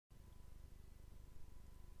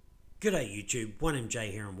G'day YouTube, 1MJ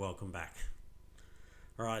here and welcome back.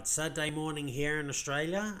 Alright, Saturday morning here in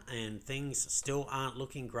Australia and things still aren't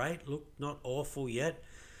looking great. Look, not awful yet.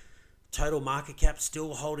 Total market cap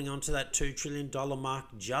still holding on to that $2 trillion mark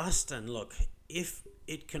just. And look, if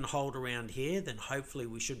it can hold around here, then hopefully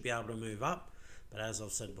we should be able to move up. But as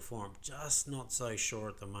I've said before, I'm just not so sure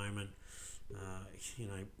at the moment.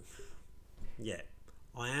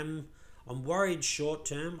 I'm worried short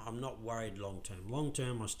term. I'm not worried long term. Long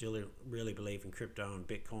term, I still really believe in crypto and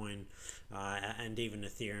Bitcoin, and even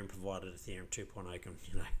Ethereum, provided Ethereum 2.0 can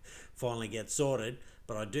finally get sorted.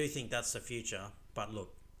 But I do think that's the future. But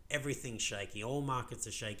look, everything's shaky. All markets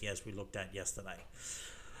are shaky, as we looked at yesterday.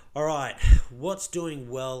 All right, what's doing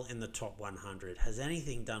well in the top 100? Has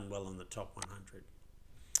anything done well in the top 100?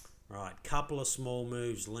 All right, couple of small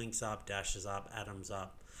moves. Links up, Dashes up, Atoms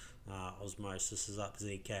up, Osmosis is up,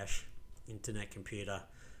 Zcash, Internet Computer.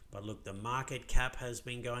 But look, the market cap has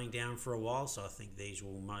been going down for a while, so I think these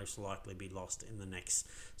will most likely be lost in the next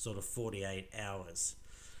sort of 48 hours.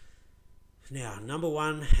 Now, number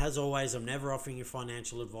one, as always, I'm never offering you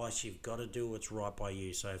financial advice. You've got to do what's right by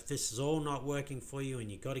you. So if this is all not working for you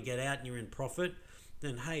and you've got to get out and you're in profit,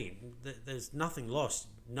 then hey, there's nothing lost.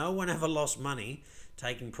 No one ever lost money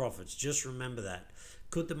taking profits. Just remember that.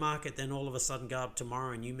 Could the market then all of a sudden go up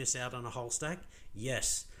tomorrow and you miss out on a whole stack?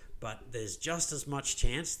 Yes. But there's just as much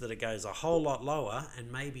chance that it goes a whole lot lower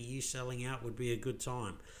and maybe you selling out would be a good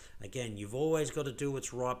time. Again, you've always got to do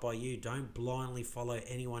what's right by you. Don't blindly follow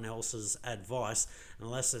anyone else's advice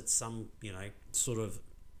unless it's some,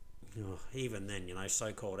 even then,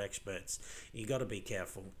 so-called experts. You got to be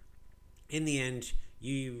careful. In the end,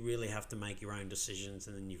 you really have to make your own decisions,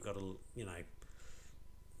 and then you've got to,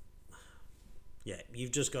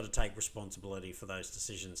 you've just got to take responsibility for those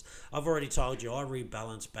decisions. I've already told you I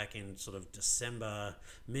rebalanced back in sort of December,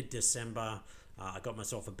 mid-December. I got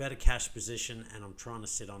myself a better cash position, and I'm trying to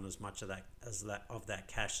sit on as much of that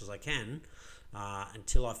cash as I can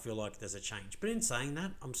until I feel like there's a change. But in saying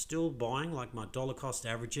that, I'm still buying, like my dollar cost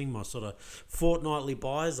averaging, my sort of fortnightly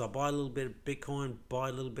buys. I buy a little bit of Bitcoin, buy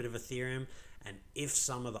a little bit of Ethereum, and if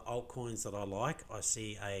some of the altcoins that I like, I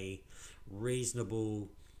see a reasonable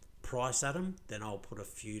price at them, then I'll put a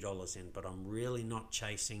few dollars in. But I'm really not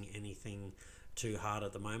chasing anything too hard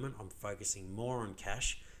at the moment. I'm focusing more on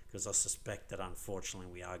cash because I suspect that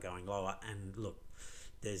unfortunately we are going lower. And look,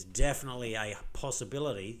 there's definitely a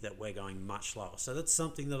possibility that we're going much lower. So that's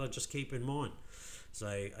something that I just keep in mind.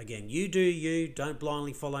 So again, you do you. Don't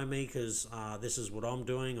blindly follow me because this is what I'm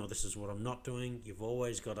doing or this is what I'm not doing. You've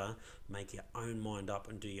always got to make your own mind up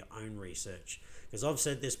and do your own research. Because I've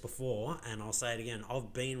said this before and I'll say it again.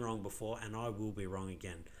 I've been wrong before and I will be wrong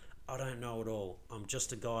again. I don't know it all. I'm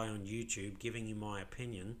just a guy on YouTube giving you my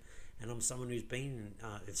opinion. And I'm someone who's been in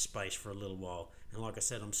this space for a little while. And like I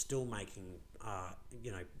said, I'm still making,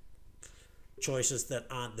 choices that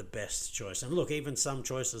aren't the best choice. And look, even some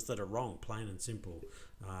choices that are wrong, plain and simple.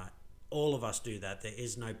 All of us do that. There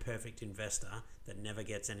is no perfect investor that never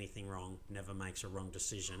gets anything wrong, never makes a wrong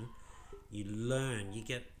decision. You learn, you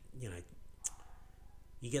get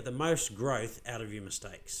the most growth out of your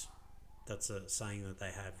mistakes. That's a saying that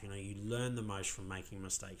they have. You learn the most from making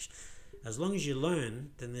mistakes. As long as you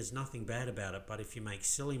learn, then there's nothing bad about it. But if you make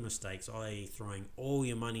silly mistakes, i.e. throwing all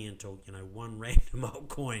your money into one random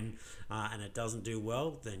altcoin and it doesn't do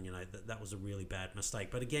well, then that was a really bad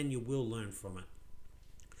mistake. But again, you will learn from it.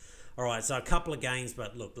 All right, so a couple of gains,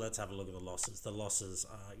 but look, let's have a look at the losses. The losses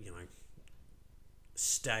are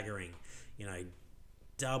staggering.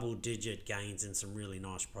 Double-digit gains in some really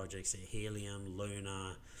nice projects here: Helium,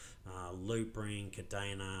 Luna, Loopring,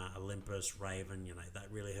 Cadena, Olympus, Raven.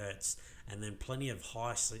 That really hurts. And then plenty of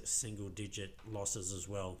high single-digit losses as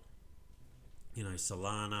well.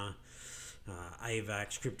 Solana,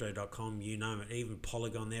 AVAX, Crypto.com, you name it. Even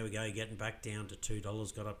Polygon, there we go, getting back down to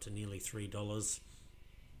 $2, got up to nearly $3.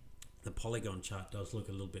 The Polygon chart does look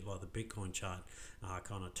a little bit like the Bitcoin chart,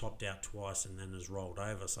 kind of topped out twice and then has rolled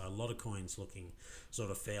over. So a lot of coins looking sort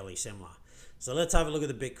of fairly similar. So let's have a look at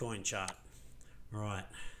the Bitcoin chart. All right.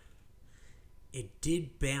 It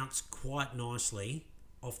did bounce quite nicely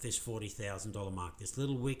off this $40,000 mark. This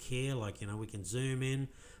little wick here, we can zoom in,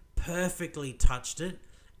 perfectly touched it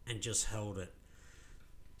and just held it.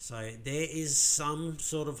 So there is some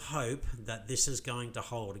sort of hope that this is going to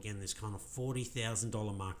hold. Again, this kind of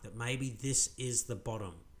 $40,000 mark, that maybe this is the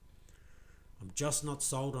bottom. I'm just not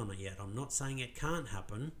sold on it yet. I'm not saying it can't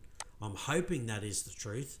happen. I'm hoping that is the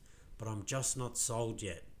truth, but I'm just not sold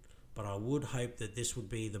yet. But I would hope that this would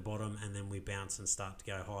be the bottom and then we bounce and start to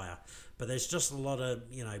go higher. But there's just a lot of,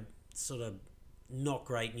 not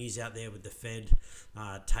great news out there with the Fed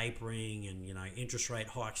tapering and interest rate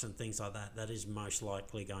hikes and things like that. That is most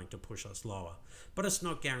likely going to push us lower, but it's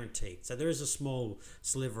not guaranteed. So there is a small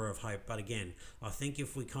sliver of hope. But again, I think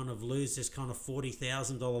if we kind of lose this kind of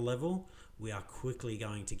 $40,000 level, we are quickly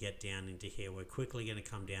going to get down into here. We're quickly going to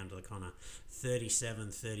come down to the kind of $37,000,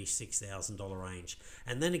 $36,000 range.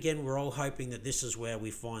 And then again, we're all hoping that this is where we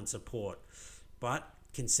find support. But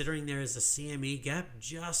considering there is a CME gap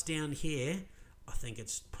just down here, I think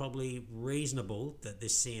it's probably reasonable that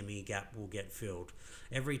this CME gap will get filled.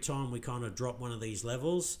 Every time we kind of drop one of these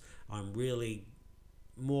levels, I'm really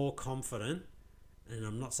more confident, and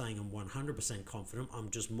I'm not saying I'm 100% confident, I'm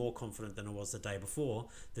just more confident than I was the day before,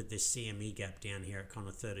 that this CME gap down here at kind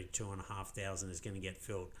of 32,500 is going to get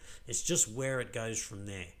filled. It's just where it goes from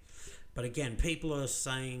there. But again, people are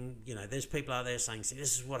saying, there's people out there saying, see,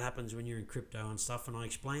 this is what happens when you're in crypto and stuff, and I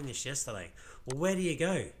explained this yesterday. Well, where do you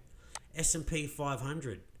go? S&P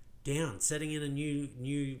 500 down, setting in a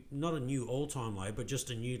new not a new all-time low, but just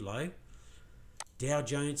a new low. Dow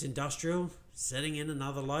Jones Industrial setting in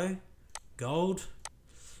another low. Gold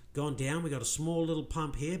gone down. We got a small little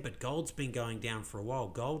pump here, but gold's been going down for a while.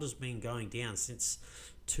 Gold has been going down since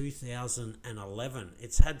 2011.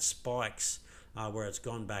 It's had spikes where it's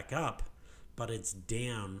gone back up, but it's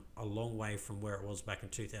down a long way from where it was back in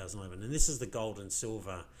 2011. And this is the gold and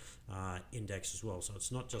silver index as well. So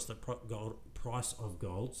it's not just the price of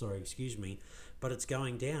gold, but it's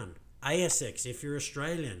going down. ASX, if you're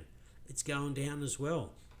Australian, it's going down as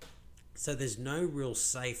well. So there's no real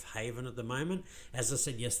safe haven at the moment, as I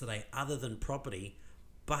said yesterday, other than property.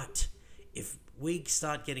 But if we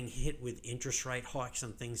start getting hit with interest rate hikes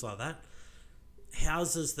and things like that,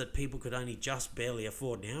 houses that people could only just barely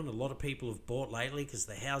afford now, and a lot of people have bought lately because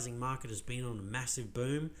the housing market has been on a massive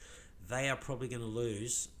boom, they are probably going to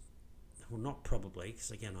lose, well, not probably,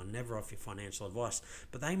 because again, I never offer you financial advice,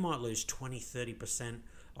 but they might lose 20-30%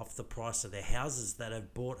 off the price of their houses that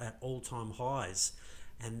have bought at all-time highs.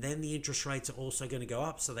 And then the interest rates are also going to go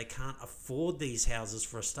up, so they can't afford these houses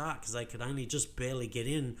for a start because they could only just barely get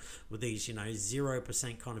in with these,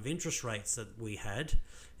 0% kind of interest rates that we had.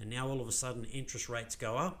 And now all of a sudden interest rates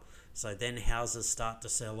go up, so then houses start to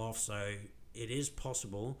sell off. So it is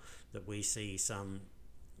possible that we see some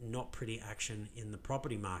not pretty action in the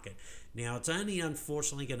property market. Now, it's only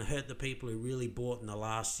unfortunately going to hurt the people who really bought in the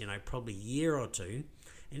last, probably year or two.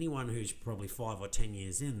 Anyone who's probably 5 or 10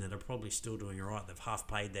 years in that are probably still doing all right. They've half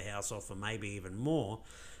paid the house off or maybe even more.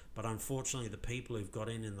 But unfortunately, the people who've got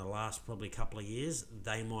in the last probably couple of years,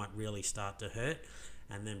 they might really start to hurt.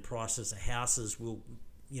 And then prices of houses will,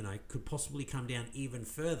 could possibly come down even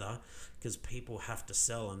further because people have to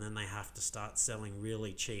sell and then they have to start selling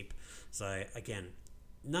really cheap. So again,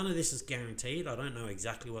 none of this is guaranteed. I don't know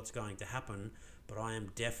exactly what's going to happen, but I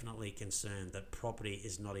am definitely concerned that property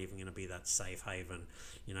is not even going to be that safe haven.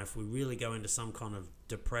 If we really go into some kind of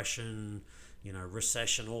depression,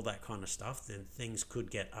 recession, all that kind of stuff, then things could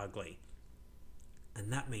get ugly.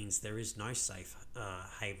 And that means there is no safe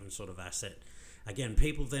haven sort of asset. Again,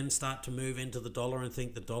 people then start to move into the dollar and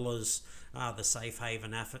think the dollar's the safe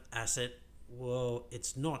haven asset. Well,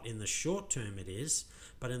 it's not. In the short term it is,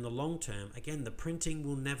 but in the long term, again, the printing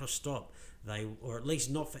will never stop. Or at least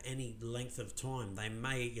not for any length of time. They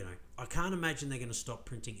may, I can't imagine they're going to stop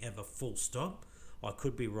printing ever full stop. I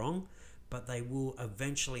could be wrong, but they will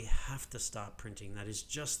eventually have to start printing. That is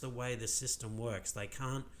just the way the system works. They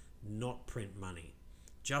can't not print money.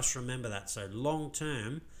 Just remember that. So long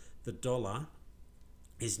term, the dollar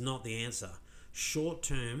is not the answer. Short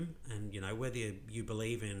term, and whether you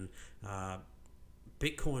believe in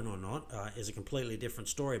Bitcoin or not is a completely different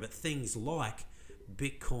story. But things like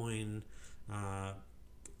Bitcoin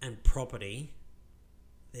and property,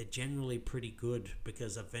 they're generally pretty good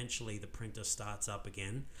because eventually the printer starts up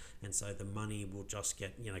again, and so the money will just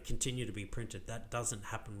get continue to be printed. That doesn't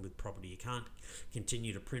happen with property. You can't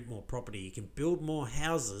continue to print more property. You can build more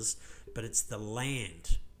houses, but it's the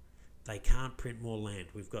land. They can't print more land.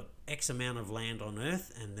 We've got X amount of land on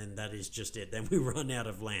Earth, and then that is just it. Then we run out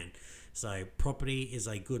of land. So property is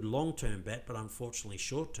a good long-term bet, but unfortunately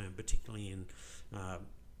short-term, particularly in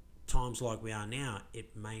times like we are now,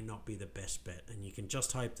 it may not be the best bet. And you can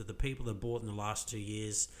just hope that the people that bought in the last 2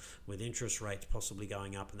 years with interest rates possibly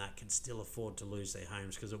going up and that can still afford to lose their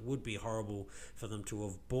homes, because it would be horrible for them to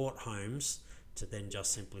have bought homes to then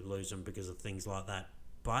just simply lose them because of things like that.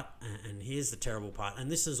 But, and here's the terrible part,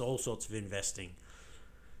 and this is all sorts of investing,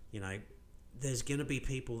 there's going to be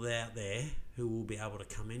people out there who will be able to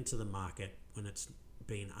come into the market when it's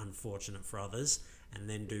been unfortunate for others and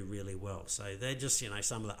then do really well. So they're just,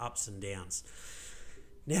 some of the ups and downs.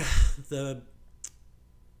 Now, the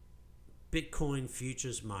Bitcoin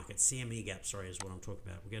futures market, CME gap, sorry, is what I'm talking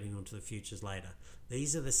about. We're getting onto the futures later.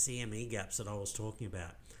 These are the CME gaps that I was talking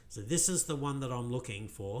about. So this is the one that I'm looking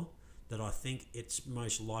for, that I think it's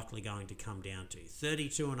most likely going to come down to.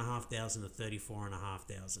 32,500 to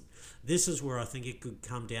 34,500. This is where I think it could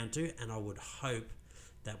come down to, and I would hope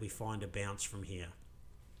that we find a bounce from here.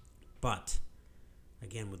 But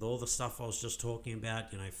again, with all the stuff I was just talking about,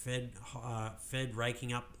 Fed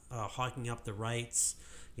raking up, hiking up the rates,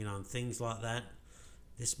 and things like that,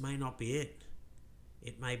 this may not be it.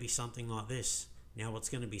 It may be something like this. Now, what's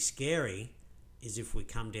going to be scary is if we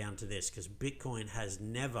come down to this, because Bitcoin has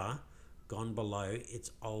never gone below its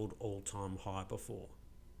old all-time high before.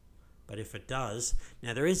 But if it does,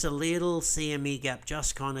 now there is a little CME gap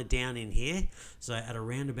just kind of down in here, so at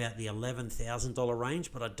around about the $11,000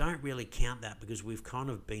 range, but I don't really count that because we've kind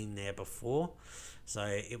of been there before. So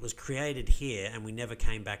it was created here and we never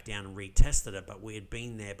came back down and retested it, but we had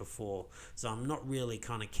been there before. So I'm not really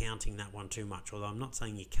kind of counting that one too much, although I'm not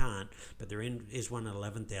saying you can't, but there is one at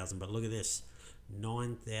 11,000. But look at this,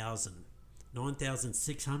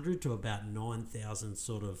 9,600 to about 9,000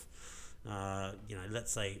 sort of,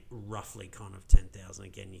 let's say roughly kind of 10,000.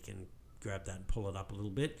 Again, you can grab that and pull it up a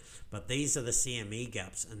little bit. But these are the CME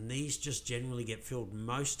gaps, and these just generally get filled.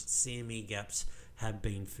 Most CME gaps have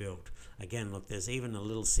been filled. Again, look, there's even a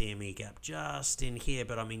little CME gap just in here,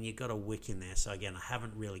 but I mean, you've got a wick in there. So again, I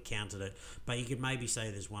haven't really counted it, but you could maybe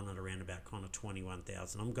say there's one at around about kind of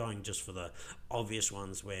 21,000. I'm going just for the obvious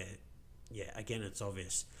ones where, yeah, again, it's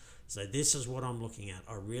obvious. So this is what I'm looking at.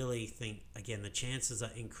 I really think, again, the chances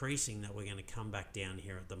are increasing that we're going to come back down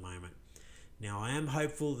here at the moment. Now, I am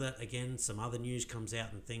hopeful that, again, some other news comes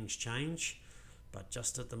out and things change, but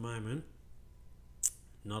just at the moment,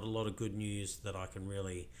 not a lot of good news that I can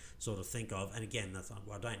really sort of think of. And again, I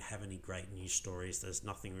don't have any great news stories. There's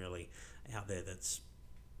nothing really out there that's,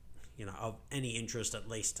 of any interest, at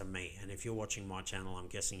least to me. And if you're watching my channel, I'm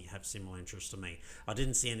guessing you have similar interest to me. I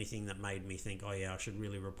didn't see anything that made me think, oh yeah, I should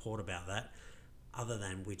really report about that, other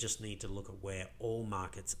than we just need to look at where all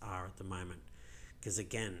markets are at the moment. Because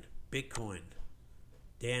again, Bitcoin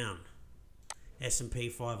down, S&P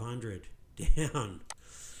 500 down,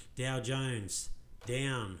 Dow Jones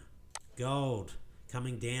down, gold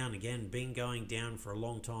coming down again, been going down for a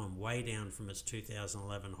long time, way down from its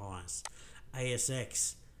 2011 highs.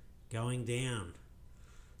 ASX going down.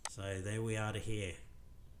 So there we are to here.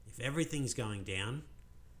 If everything's going down,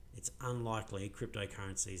 it's unlikely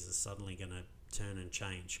cryptocurrencies are suddenly going to turn and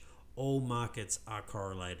change. All markets are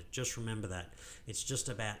correlated. Just remember that. It's just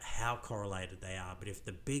about how correlated they are. But if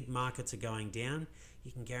the big markets are going down,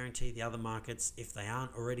 you can guarantee the other markets, if they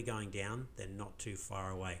aren't already going down, they're not too far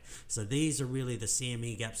away. So these are really the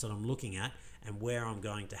CME gaps that I'm looking at and where I'm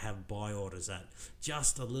going to have buy orders at.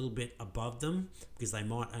 Just a little bit above them, because they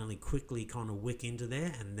might only quickly kind of wick into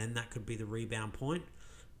there, and then that could be the rebound point.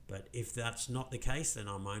 But if that's not the case, then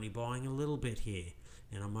I'm only buying a little bit here,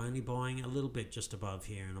 and I'm only buying a little bit just above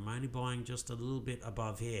here, and I'm only buying just a little bit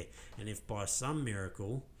above here. And if by some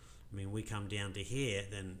miracle, we come down to here,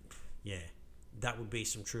 then yeah, that would be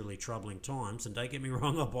some truly troubling times. And don't get me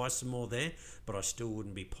wrong, I'll buy some more there, but I still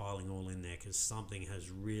wouldn't be piling all in there, because something has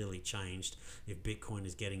really changed if Bitcoin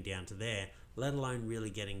is getting down to there, let alone really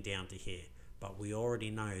getting down to here. But we already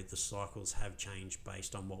know the cycles have changed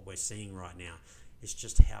based on what we're seeing right now. It's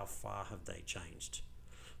just how far have they changed?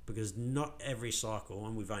 Because not every cycle,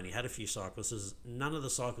 and we've only had a few cycles, none of the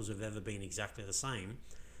cycles have ever been exactly the same.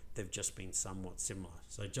 They've just been somewhat similar.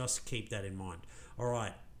 So just keep that in mind. All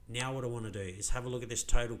right. Now what I want to do is have a look at this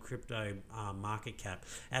total crypto market cap.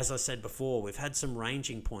 As I said before, we've had some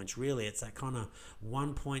ranging points. Really, it's that kind of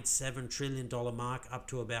 $1.7 trillion mark up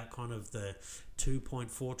to about kind of the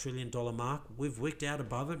 $2.4 trillion mark. We've wicked out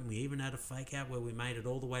above it, and we even had a fake out where we made it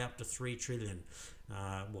all the way up to 3 trillion.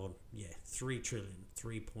 3 trillion,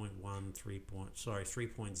 3.01,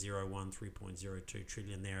 3.02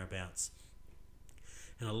 trillion thereabouts.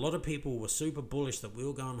 And a lot of people were super bullish that we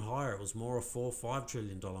were going higher. It was more a $4-5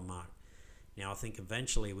 trillion mark. Now I think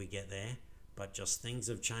eventually we get there, but just things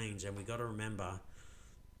have changed, and we got to remember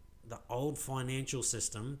the old financial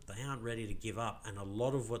system, they aren't ready to give up. And a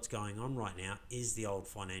lot of what's going on right now is the old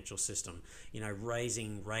financial system,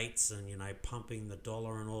 raising rates and, pumping the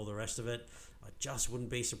dollar and all the rest of it. I just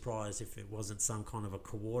wouldn't be surprised if it wasn't some kind of a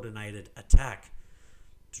coordinated attack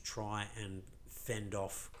to try and fend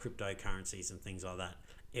off cryptocurrencies and things like that.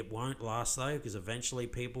 It won't last though, because eventually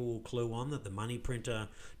people will clue on that the money printer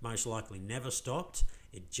most likely never stopped.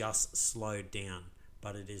 It just slowed down,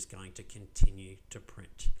 but it is going to continue to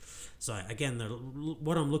print. So again,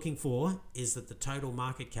 what I'm looking for is that the total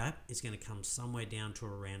market cap is going to come somewhere down to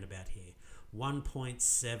around about here.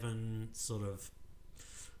 1.7 sort of,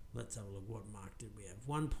 let's have a look, what mark did we have?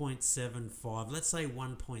 1.75, let's say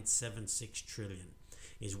 1.76 trillion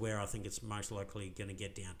is where I think it's most likely going to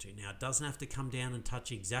get down to. Now, it doesn't have to come down and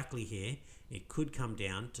touch exactly here. It could come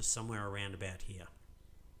down to somewhere around about here.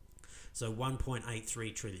 So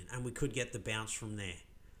 1.83 trillion, and we could get the bounce from there.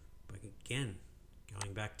 But again,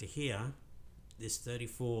 going back to here, this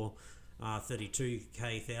 32K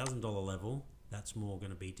 $1,000 level, that's more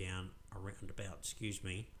going to be down around about,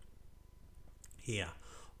 here,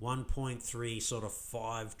 1.3 sort of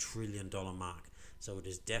 $5 trillion mark. So it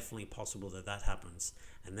is definitely possible that that happens.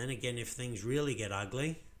 And then again, if things really get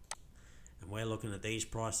ugly, and we're looking at these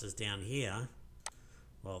prices down here,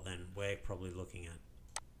 well then we're probably looking at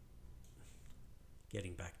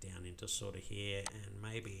getting back down into sort of here, and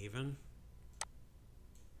maybe even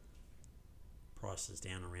prices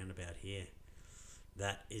down around about here.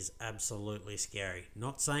 That is absolutely scary.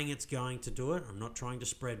 Not saying it's going to do it. I'm not trying to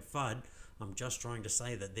spread FUD. I'm just trying to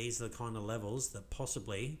say that these are the kind of levels that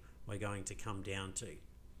possibly we're going to come down to.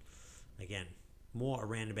 Again, more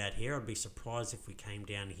around about here. I'd be surprised if we came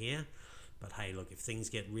down here. But hey, look, if things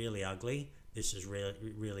get really ugly, this is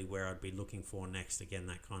really where I'd be looking for next. Again,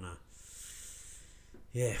 that kind of,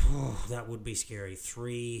 yeah, that would be scary.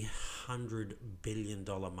 $300 billion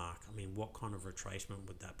mark. I mean, what kind of retracement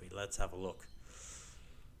would that be? Let's have a look.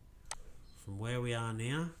 From where we are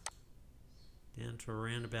now, down to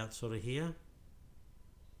around about sort of here,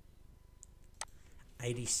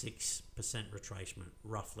 86% retracement,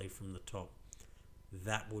 roughly from the top.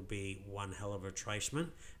 That would be one hell of a retracement,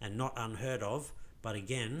 and not unheard of. But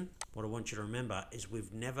again, what I want you to remember is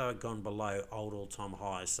we've never gone below old all-time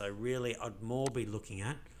highs. So really, I'd more be looking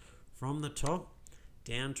at from the top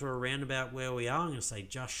down to around about where we are. I'm going to say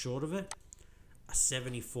just short of it, a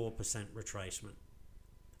 74% retracement.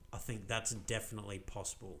 I think that's definitely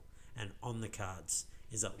possible and on the cards.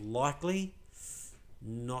 Is it likely?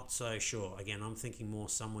 Not so sure. Again, I'm thinking more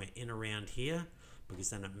somewhere in around here, because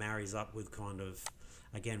then it marries up with kind of,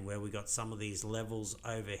 again, where we got some of these levels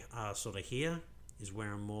over sort of here is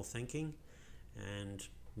where I'm more thinking. And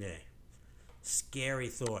yeah, scary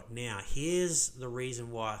thought. Now, here's the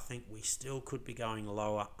reason why I think we still could be going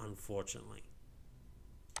lower, unfortunately.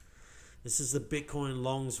 This is the Bitcoin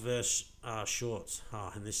longs versus shorts.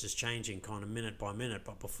 And this is changing kind of minute by minute,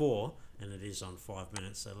 but before, and it is on 5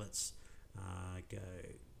 minutes, so let's go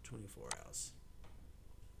 24 hours.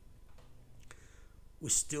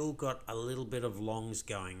 We've still got a little bit of longs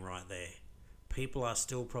going right there. People are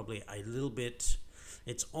still probably a little bit,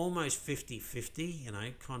 it's almost 50-50, you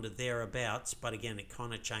know, kind of thereabouts, but again, it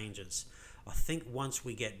kind of changes. I think once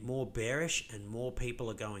we get more bearish and more people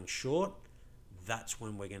are going short, that's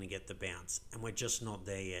when we're going to get the bounce, and we're just not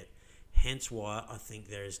there yet. Hence why I think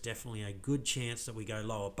there is definitely a good chance that we go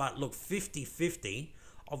lower. But look, 50-50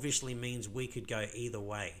 obviously means we could go either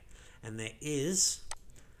way, and there is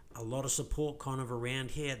a lot of support kind of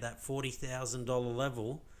around here at that $40,000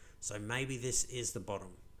 level, so maybe this is the bottom.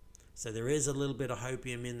 So there is a little bit of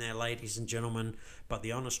hopium in there, ladies and gentlemen, but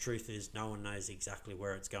the honest truth is no one knows exactly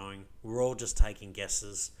where it's going. We're all just taking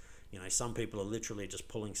guesses. You know, some people are literally just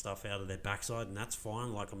pulling stuff out of their backside, and that's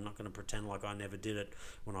fine. Like, I'm not going to pretend like I never did it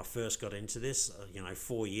when I first got into this.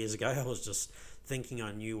 4 years ago, I was just thinking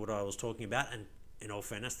I knew what I was talking about, and in all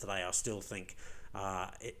fairness, today I still think,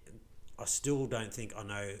 I still don't think I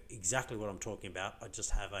know exactly what I'm talking about. I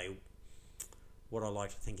just have what I like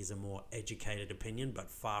to think is a more educated opinion,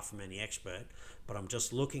 but far from any expert. But I'm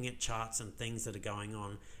just looking at charts and things that are going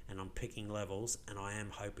on, and I'm picking levels, and I am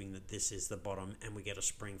hoping that this is the bottom and we get a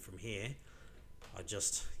spring from here. I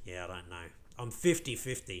don't know. I'm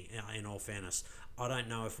 50-50 in all fairness. I don't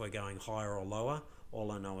know if we're going higher or lower.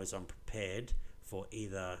 All I know is I'm prepared for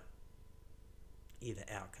either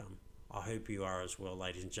outcome. I hope you are as well,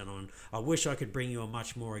 ladies and gentlemen. I wish I could bring you a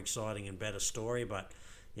much more exciting and better story, but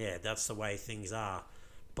yeah, that's the way things are.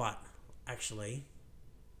 But actually,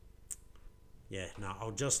 yeah, no,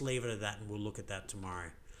 I'll just leave it at that, and we'll look at that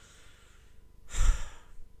tomorrow.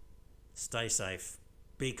 Stay safe.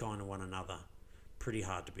 Be kind to one another. Pretty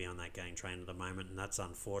hard to be on that game train at the moment, and that's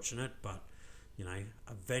unfortunate, but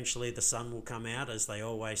eventually the sun will come out, as they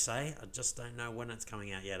always say. I just don't know when it's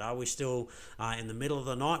coming out yet. Are we still in the middle of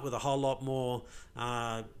the night with a whole lot more,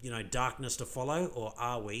 darkness to follow, or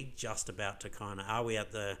are we just about to are we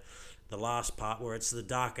at the last part where it's the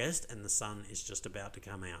darkest and the sun is just about to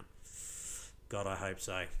come out? God, I hope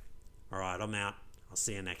so. All right, I'm out. I'll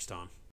see you next time.